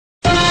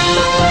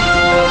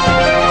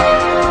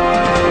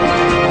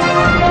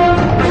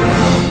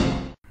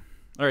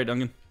right,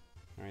 Duncan.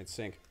 All right,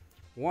 sync.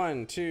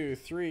 1, 2,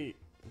 3.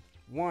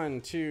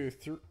 1, 2,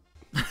 3.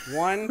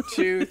 1,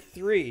 2,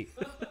 3.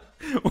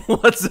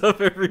 What's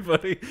up,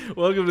 everybody?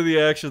 Welcome to the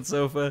Action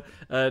Sofa.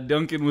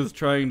 Duncan was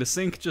trying to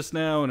sync just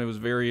now, and it was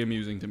very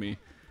amusing to me.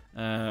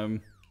 Apparently,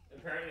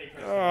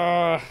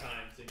 time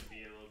seemed to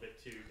be a little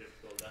bit too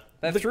difficult.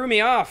 That threw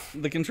me off.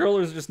 The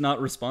controller's just not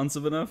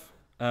responsive enough.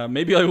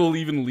 Maybe I will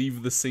even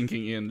leave the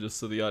syncing in just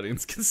so the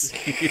audience can see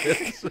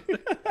it.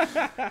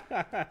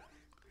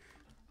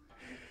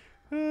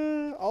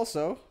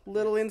 Also,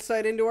 little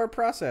insight into our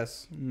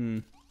process.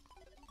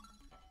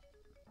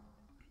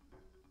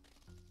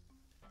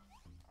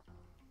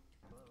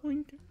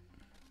 Boink.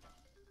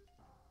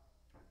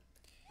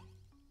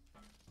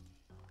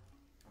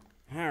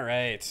 All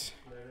right.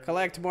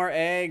 Collect more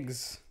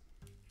eggs.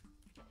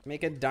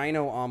 Make a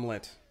dino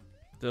omelet.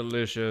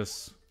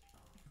 Delicious.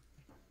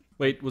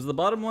 Wait, was the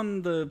bottom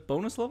one the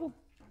bonus level?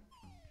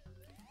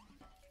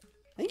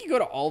 I think you go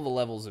to all the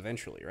levels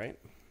eventually, right?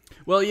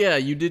 Well, yeah,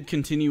 you did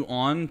continue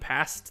on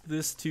past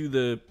this to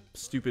the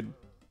stupid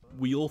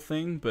wheel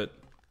thing, but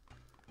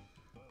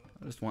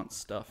I just want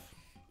stuff.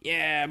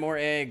 Yeah, more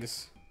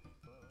eggs.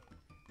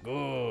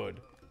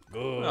 Good.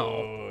 Good.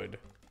 Oh.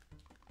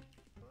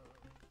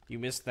 You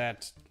missed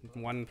that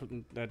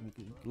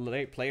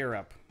player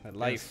up. That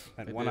life. Yes,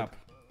 that I one did. up.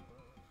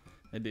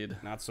 I did.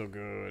 Not so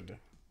good.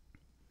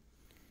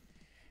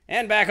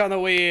 And back on the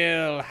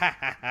wheel. Ha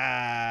ha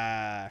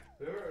ha.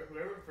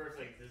 Whoever first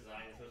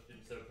designed this must have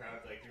been so proud.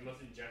 We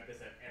must inject this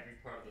at every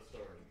part of the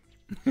story.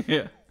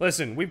 Yeah.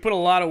 Listen, we put a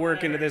lot of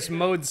work into this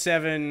Mode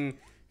 7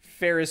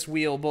 Ferris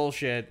wheel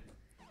bullshit.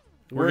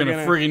 We're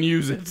gonna friggin'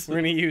 use it. We're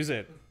gonna use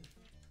it.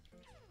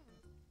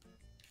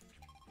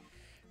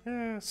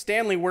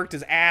 Stanley worked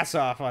his ass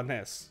off on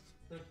this.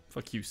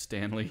 Fuck you,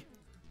 Stanley.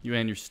 You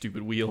and your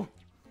stupid wheel.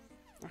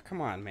 Oh,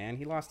 come on, man.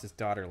 He lost his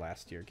daughter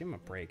last year. Give him a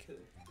break.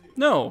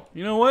 No,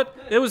 you know what?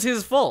 It was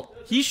his fault.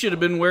 He should have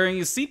been wearing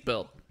his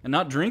seatbelt and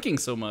not drinking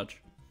so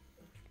much.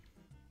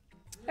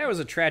 That was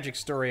a tragic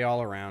story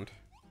all around.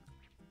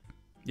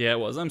 Yeah, it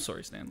was. I'm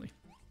sorry, Stanley.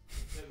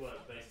 It was,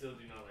 but I still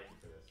do not like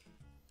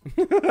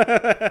you for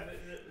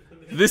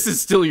this. This is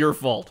still your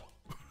fault.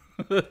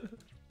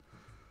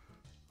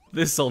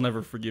 This I'll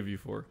never forgive you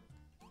for.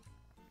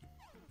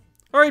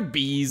 Alright,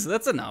 bees.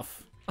 That's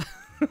enough.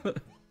 I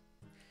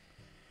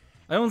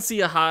don't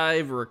see a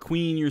hive or a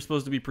queen you're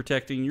supposed to be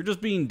protecting. You're just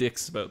being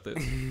dicks about this.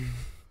 Maybe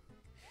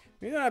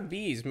they're not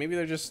bees. Maybe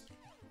they're just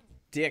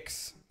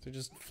dicks. They're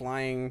just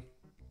flying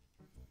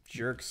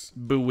jerks.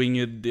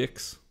 Bewinged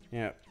dicks.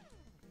 Yeah.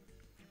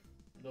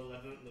 The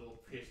 11 little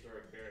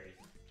prehistoric fairies.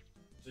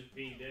 Just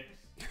being dicks.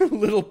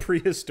 Little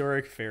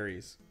prehistoric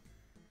fairies.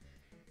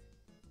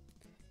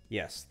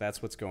 Yes,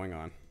 that's what's going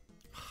on.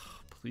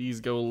 Please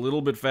go a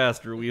little bit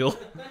faster, wheel.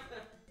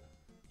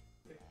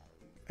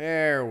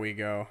 There we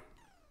go.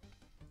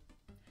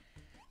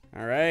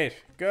 All right,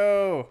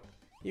 go.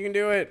 You can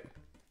do it.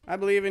 I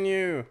believe in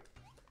you.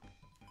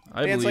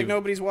 I Dance like believe...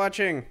 nobody's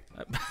watching.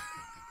 That's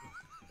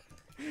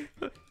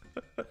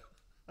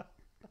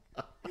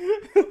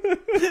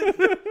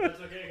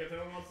okay, because no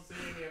one wants to see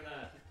any of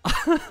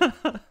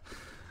that.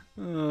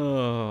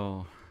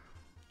 Oh.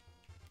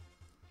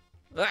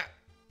 Ah.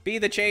 Be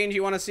the change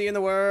you want to see in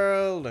the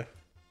world. Jump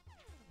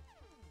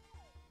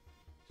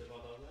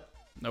on top of that?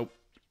 Nope.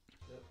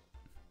 Nope.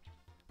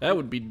 That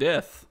would be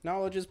death.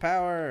 Knowledge is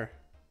power.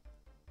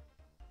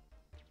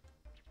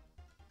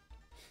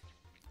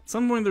 At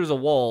some point there's a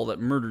wall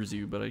that murders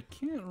you, but I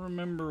can't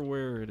remember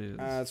where it is.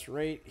 It's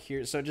right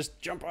here. So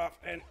just jump off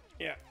and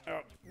yeah.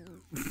 Oh.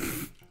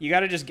 You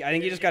gotta just. I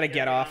think you just gotta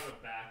get off. On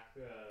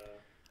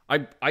the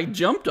back, I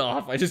jumped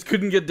off. I just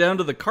couldn't get down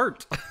to the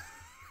cart.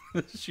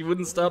 She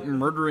wouldn't stop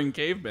murdering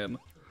cavemen.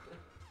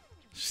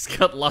 She's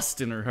got lust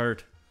in her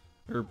heart.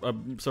 Or,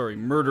 sorry,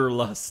 murder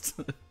lust.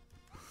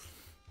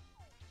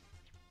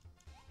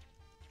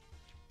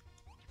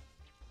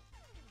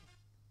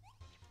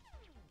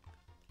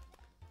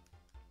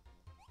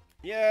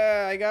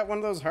 Yeah, I got one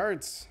of those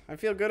hearts. I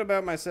feel good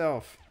about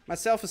myself. My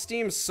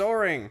self-esteem's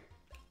soaring.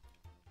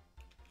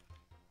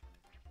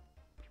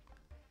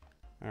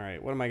 All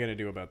right, what am I gonna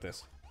do about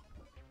this?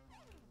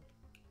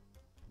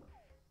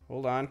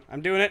 Hold on.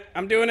 I'm doing it.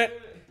 I'm doing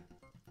it.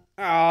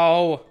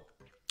 Oh.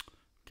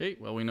 Okay,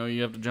 well, we know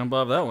you have to jump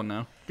off that one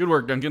now. Good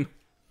work, Duncan.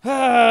 We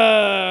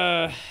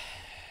get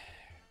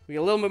a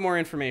little bit more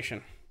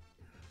information.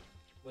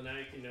 well, now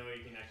you can know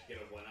you can actually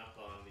get a 1-up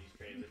on these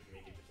trains if you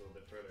make it just a little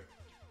bit further.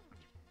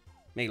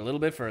 Make it a little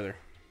bit further.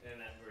 And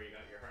that's where you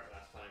got your heart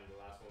last time. The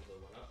last one's a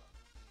 1-up.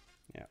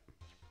 Yeah.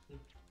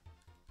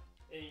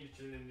 And you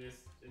turn into an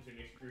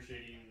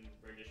excruciating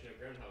rendition of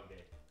Groundhog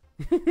Day.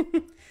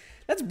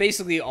 That's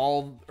basically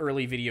all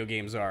early video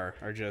games are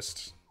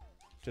just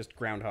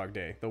Groundhog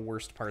Day. The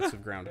worst parts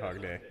of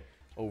Groundhog Day.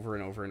 Over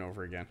and over and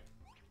over again.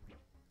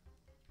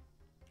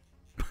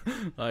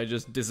 I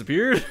just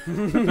disappeared.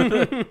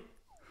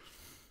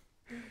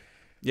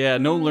 Yeah,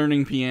 no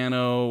learning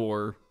piano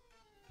or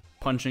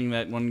punching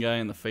that one guy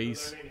in the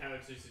face. Learning how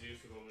to seduce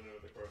a woman over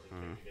the course of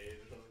 50 days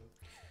or something.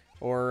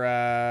 Or,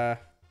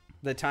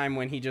 The time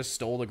when he just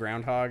stole the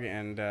groundhog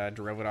and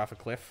drove it off a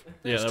cliff?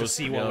 Yeah, just that to was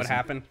see pretty what would awesome.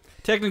 happen?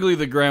 Technically,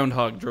 the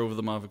groundhog drove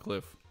them off a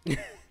cliff. He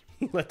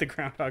let the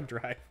groundhog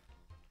drive.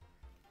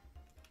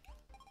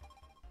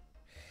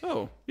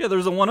 Oh, yeah,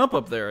 there's a 1-up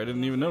up there. I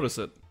didn't even notice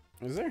it.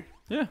 Is there?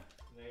 Yeah.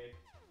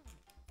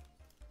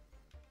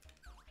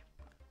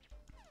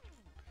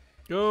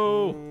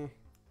 Go.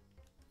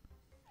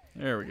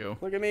 There we go.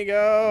 Look at me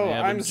go.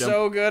 Yeah, but I'm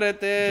so good at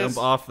this.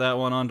 Jump off that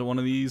one onto one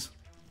of these.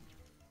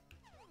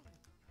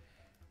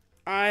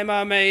 I'm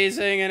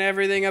amazing and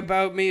everything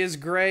about me is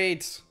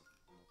great.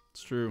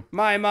 It's true.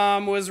 My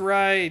mom was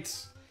right.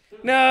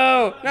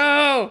 No,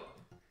 no.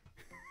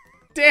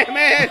 Damn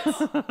it.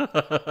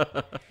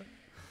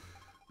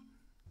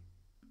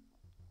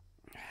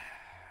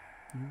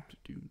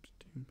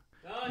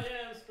 I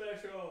am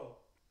special.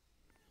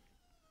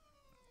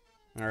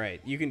 All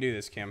right, you can do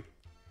this, Kim.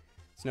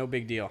 It's no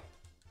big deal.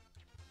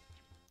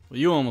 Well,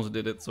 you almost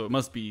did it, so it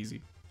must be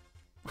easy.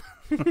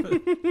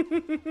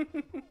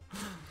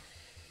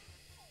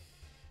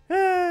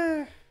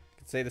 Could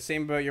say the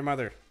same about your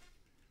mother.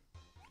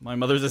 My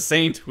mother's a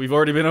saint. We've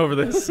already been over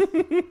this.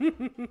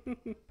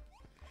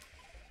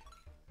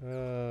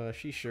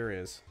 She sure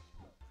is.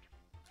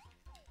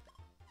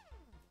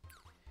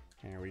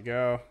 There we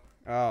go.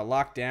 Oh,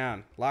 locked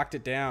down. Locked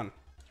it down.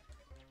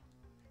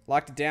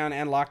 Locked it down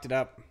and locked it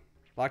up.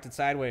 Locked it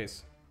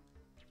sideways.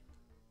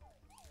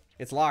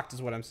 It's locked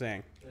is what I'm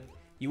saying.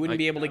 You wouldn't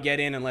be able to get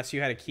in unless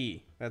you had a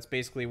key. That's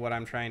basically what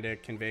I'm trying to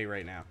convey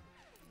right now.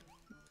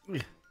 Are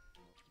you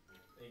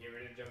get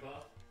ready to jump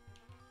off?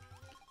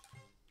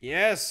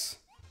 Yes.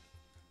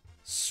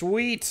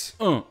 Sweet.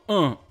 I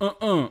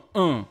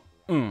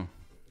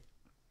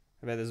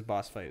bet this is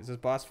boss fight. Is this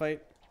boss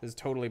fight? This is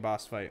totally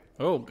boss fight.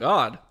 Oh,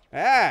 God.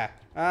 Ah.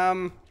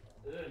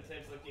 This is an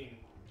intense looking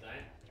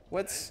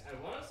What's I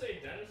want to say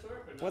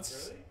dinosaur, but not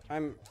what's really.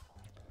 I'm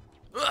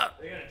They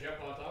gotta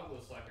jump on top of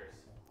those suckers.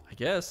 I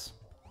guess.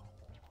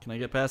 Can I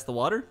get past the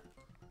water?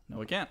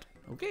 No, I can't.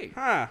 Okay.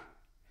 huh.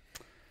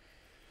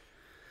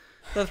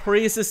 That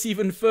raises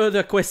even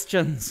further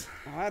questions.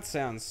 Well, that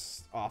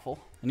sounds awful.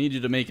 I need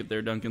you to make it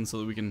there, Duncan, so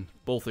that we can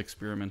both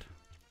experiment.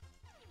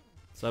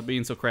 Stop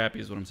being so crappy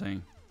is what I'm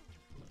saying.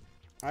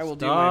 I will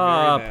do my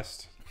Stop. very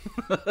best.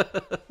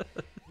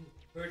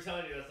 We were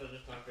telling you that's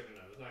just not good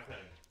enough. It's not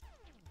cutting.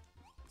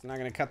 It's not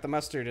gonna cut the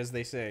mustard, as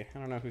they say. I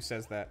don't know who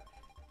says that.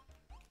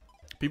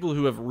 People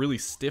who have really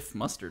stiff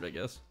mustard, I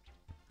guess.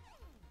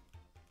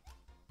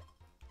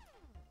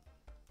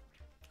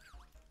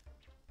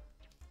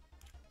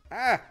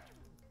 Ah!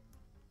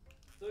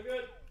 Still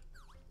good.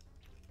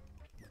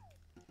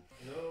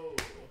 No.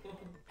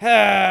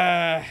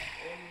 Ah!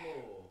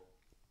 Oh.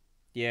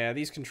 Yeah,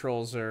 these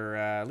controls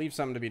are leave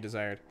something to be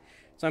desired.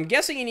 So I'm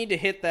guessing you need to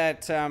hit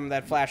that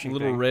that flashing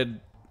Little thing.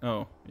 red.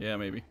 Oh, yeah,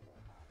 maybe.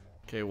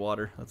 Okay,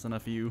 water. That's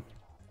enough of you.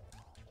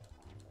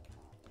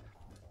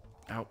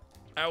 Ow.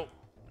 Ow.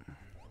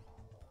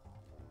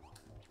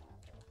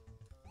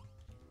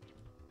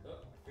 Oh,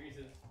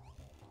 freezes.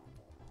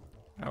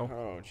 Ow.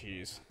 Oh,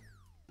 jeez.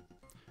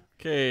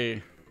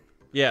 Okay.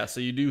 Yeah, so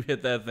you do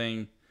hit that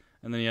thing,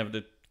 and then you have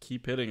to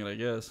keep hitting it, I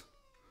guess.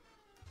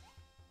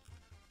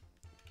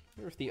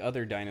 I wonder if the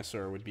other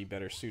dinosaur would be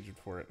better suited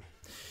for it.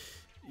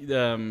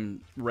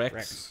 Rex.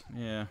 Rex.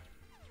 Yeah.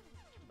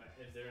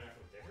 Is there an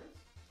actual difference?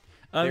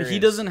 There He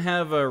is. doesn't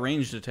have a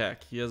ranged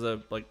attack. He has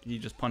a, he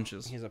just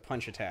punches. He has a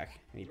punch attack,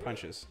 and he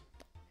punches.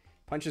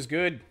 Punches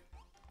good.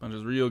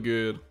 Punches real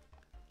good.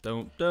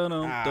 Don't don't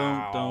Ow.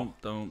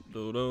 don't don't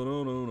don't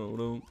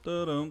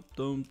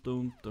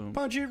don't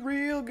Punch it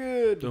real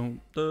good.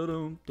 don't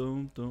don't.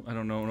 I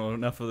don't know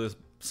enough of this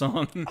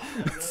song. No, you got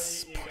it.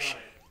 That's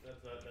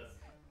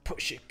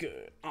Push it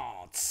good.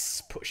 Oh,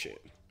 push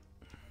it.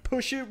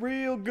 Push it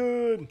real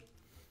good.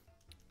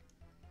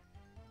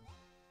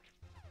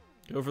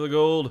 Go for the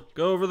gold.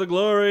 Go for the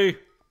glory.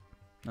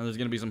 Now there's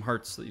gonna be some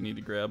hearts that you need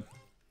to grab.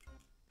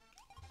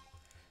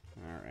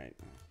 All right.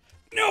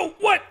 No,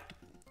 what?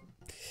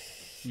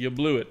 You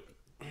blew it.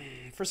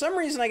 For some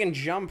reason, I can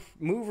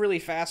move really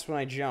fast when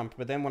I jump,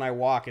 but then when I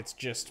walk, it's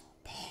just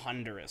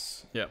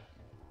ponderous. Yeah.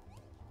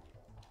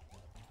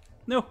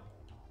 No.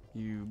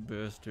 You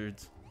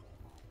bastards.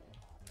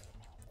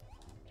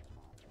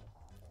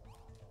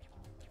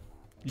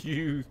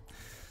 You.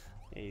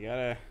 Yeah, you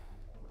gotta...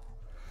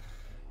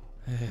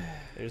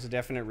 There's a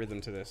definite rhythm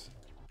to this.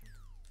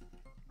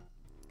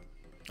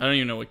 I don't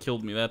even know what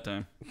killed me that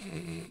time.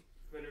 when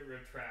it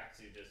retracts,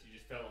 you just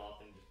fell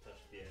off and just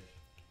touched the edge.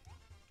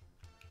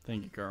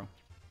 Thank you, Carl.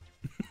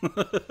 I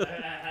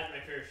had my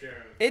fair share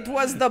of It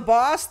was the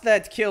boss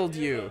that killed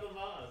You you. love the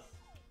boss.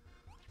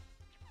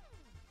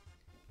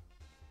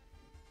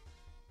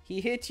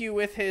 He hit you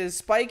with his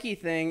spiky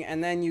thing,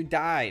 and then you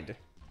died.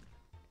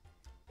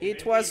 If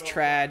It was anything about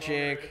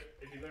tragic.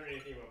 platformers- If you learn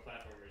anything about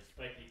platformers,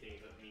 spiky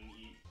things that mean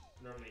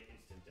normally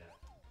instant death.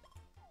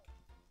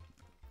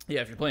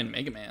 Yeah, if you're playing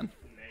Mega Man.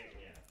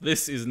 Yeah.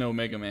 This is no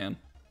Mega Man.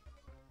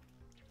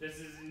 This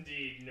is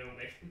indeed no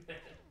Mega Man.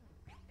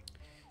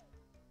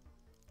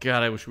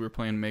 God, I wish we were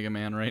playing Mega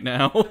Man right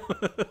now.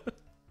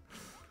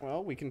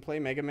 Well, we can play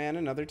Mega Man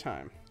another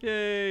time.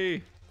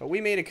 Yay! But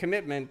we made a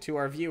commitment to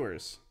our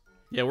viewers.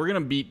 Yeah, we're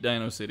gonna beat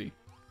Dino City.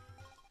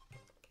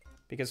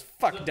 Because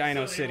fuck So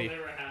Dino they City. will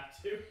never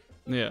have to.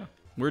 Yeah,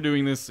 we're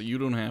doing this so you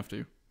don't have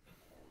to.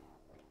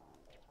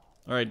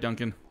 All right,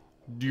 Duncan,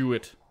 do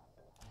it.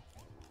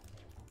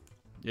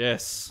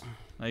 Yes,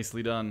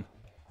 nicely done.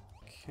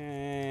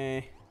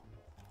 Okay.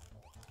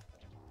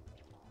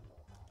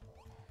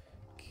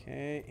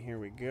 Okay, here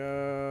we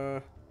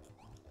go.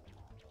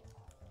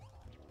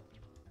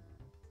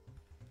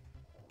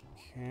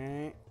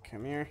 Okay,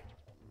 come here.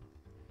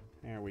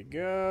 There we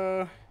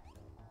go.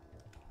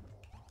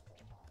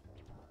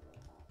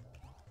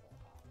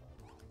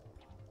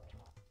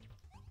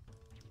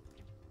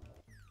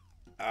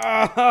 Oh!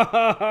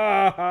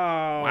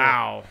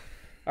 Wow.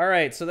 All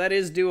right, so that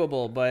is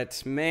doable,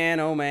 but man,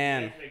 oh You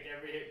man. have to make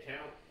every hit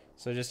count.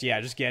 So just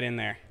get in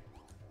there.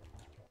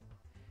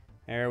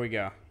 There we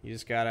go. You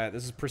just gotta.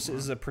 This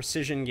is a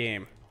precision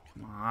game.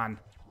 Come on.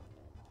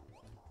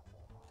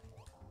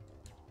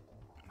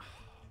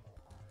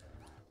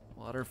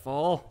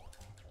 Waterfall.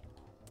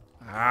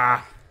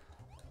 Ah.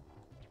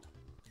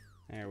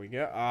 There we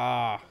go.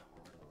 Ah.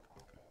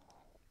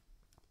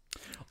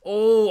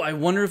 Oh, I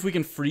wonder if we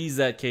can freeze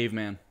that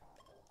caveman.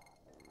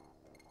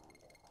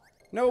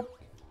 Nope.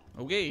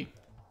 Okay.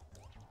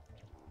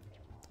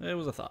 It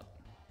was a thought.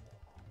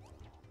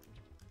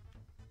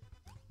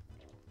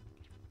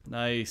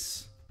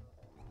 Nice.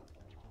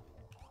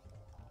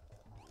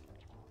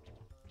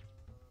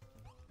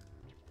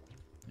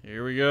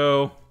 Here we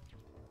go.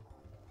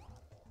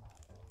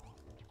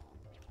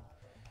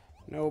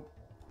 Nope.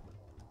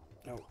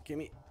 No,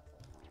 gimme.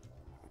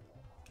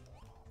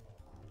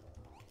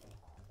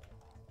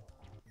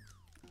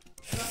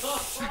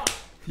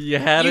 You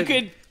had You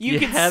it.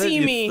 could had see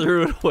it, me. You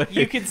threw it away.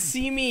 You could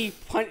see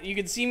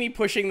me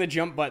pushing the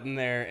jump button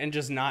there and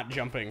just not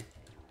jumping.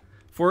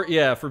 For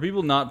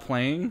people not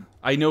playing,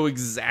 I know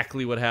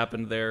exactly what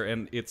happened there,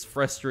 and it's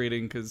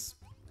frustrating because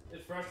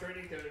It's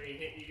frustrating because when you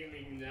hit, you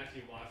can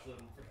actually watch them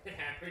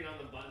hammering on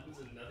the buttons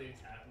and nothing's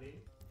happening.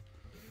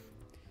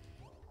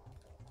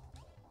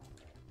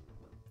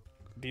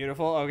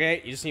 Beautiful.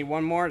 Okay, you just need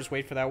one more. Just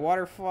wait for that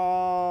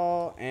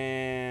waterfall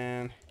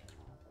and.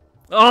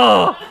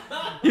 oh,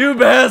 you You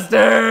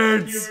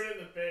bastards! were in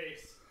the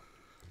face.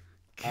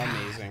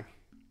 Amazing.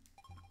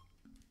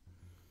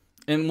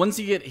 And once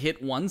you get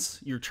hit once,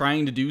 you're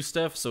trying to do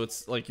stuff, so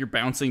it's like you're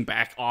bouncing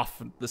back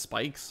off the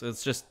spikes.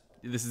 This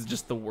is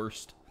just the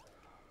worst.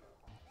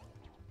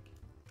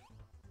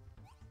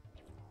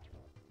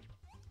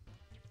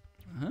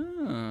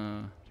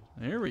 Ah,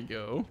 there we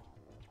go.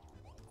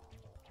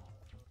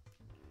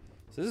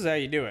 So this is how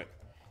you do it.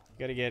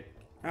 You gotta get.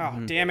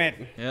 Oh, damn it.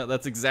 Yeah,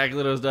 that's exactly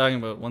what I was talking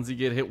about. Once you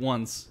get hit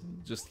once,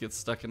 you just get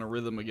stuck in a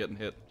rhythm of getting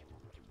hit.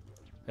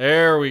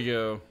 There we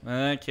go.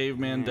 That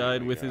caveman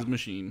died with his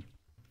machine.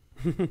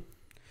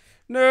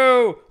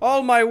 No!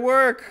 All my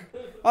work!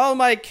 All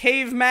my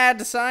cave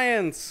mad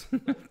science!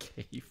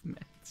 Caveman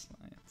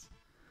science.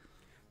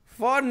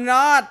 For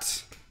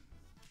naught!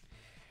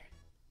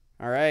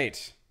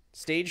 Alright.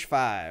 Stage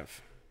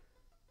 5.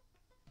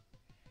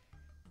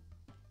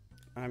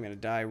 I'm gonna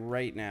die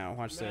right now.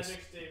 Watch this.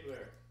 Magic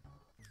stapler.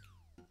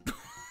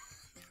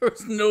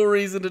 There's no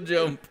reason to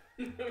jump.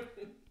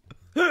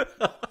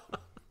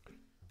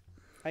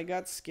 I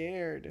got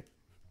scared.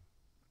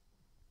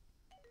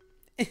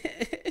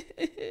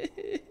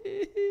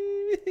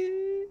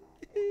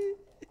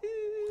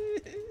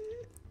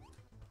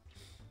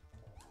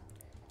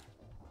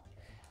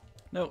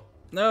 No,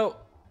 no.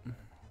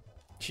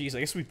 Jeez, I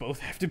guess we both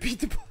have to beat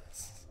the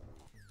boss.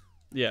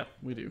 Yeah,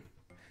 we do.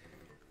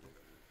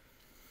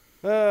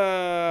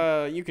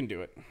 You can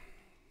do it.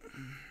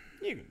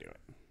 You can do it.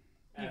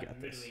 I have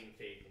got this. middling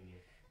faith in you.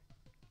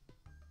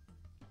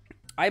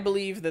 I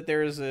believe that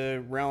there is a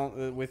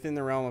realm within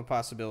the realm of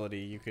possibility.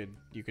 You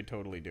could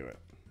totally do it.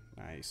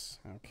 Nice.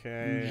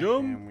 Okay.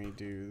 Jump. And we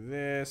do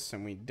this,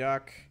 and we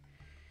duck,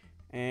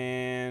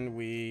 and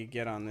we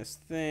get on this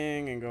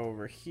thing, and go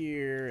over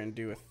here, and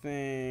do a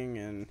thing,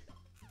 and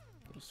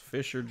Those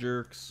Fisher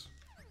jerks.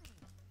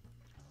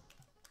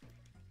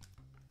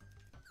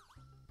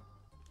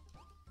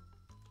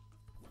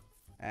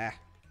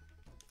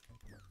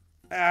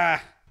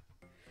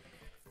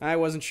 I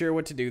wasn't sure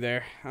what to do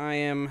there. I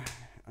am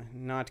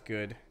not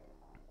good.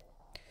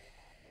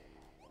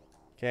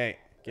 Okay,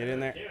 get in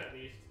there. Yeah, at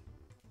least.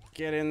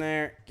 Get in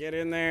there. Get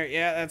in there.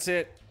 Yeah, that's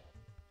it.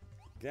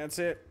 That's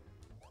it.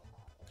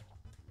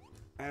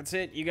 That's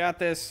it. You got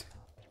this.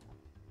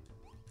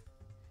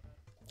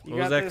 You What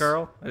was got that, this.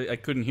 Carl? I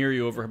couldn't hear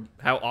you over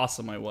how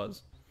awesome I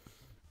was.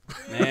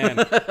 Man,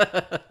 You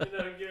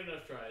don't give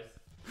enough tries.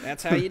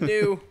 that's how you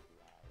do.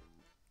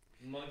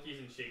 Monkeys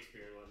and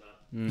Shakespeare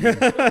and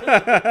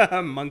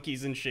whatnot.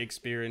 Monkeys and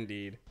Shakespeare,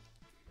 indeed.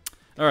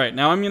 All right,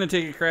 now I'm going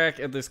to take a crack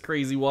at this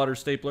crazy water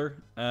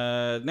stapler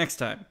next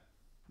time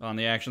on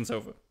the Action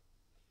Sofa.